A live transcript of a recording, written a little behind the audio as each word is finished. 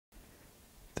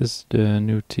This is the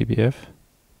new TBF.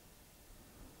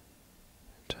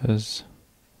 It has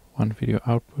one video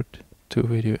output, two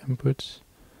video inputs,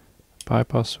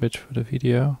 bypass switch for the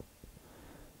video,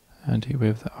 and here we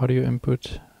have the audio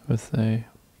input with a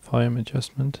volume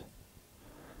adjustment,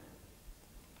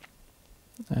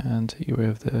 and here we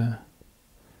have the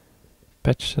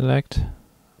patch select,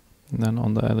 and then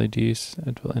on the LEDs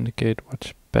it will indicate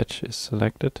which patch is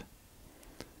selected,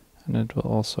 and it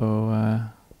will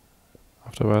also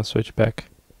after a while switch back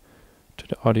to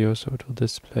the audio, so it will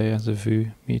display as a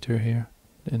view meter here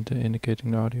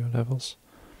indicating the audio levels.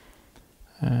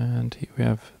 And here we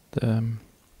have the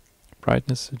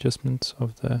brightness adjustments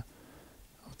of the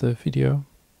video.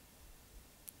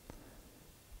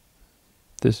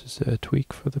 This is a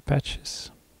tweak for the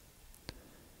patches.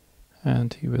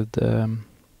 And here with the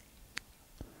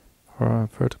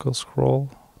vertical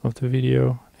scroll of the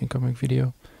video, incoming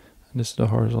video. And this is the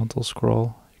horizontal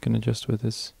scroll. You can adjust with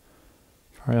this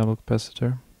variable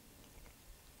capacitor.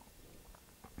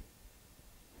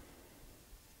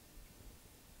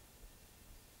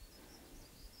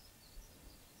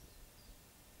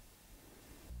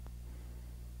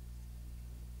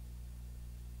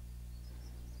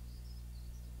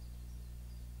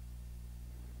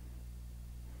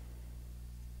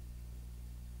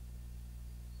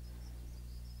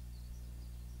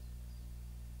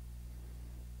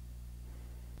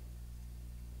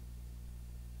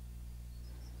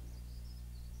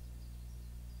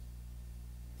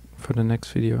 For the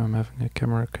next video I'm having a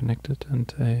camera connected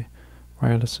and a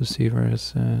wireless receiver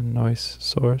as a noise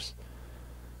source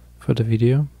for the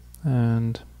video,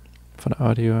 and for the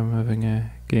audio I'm having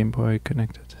a Game Boy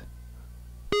connected.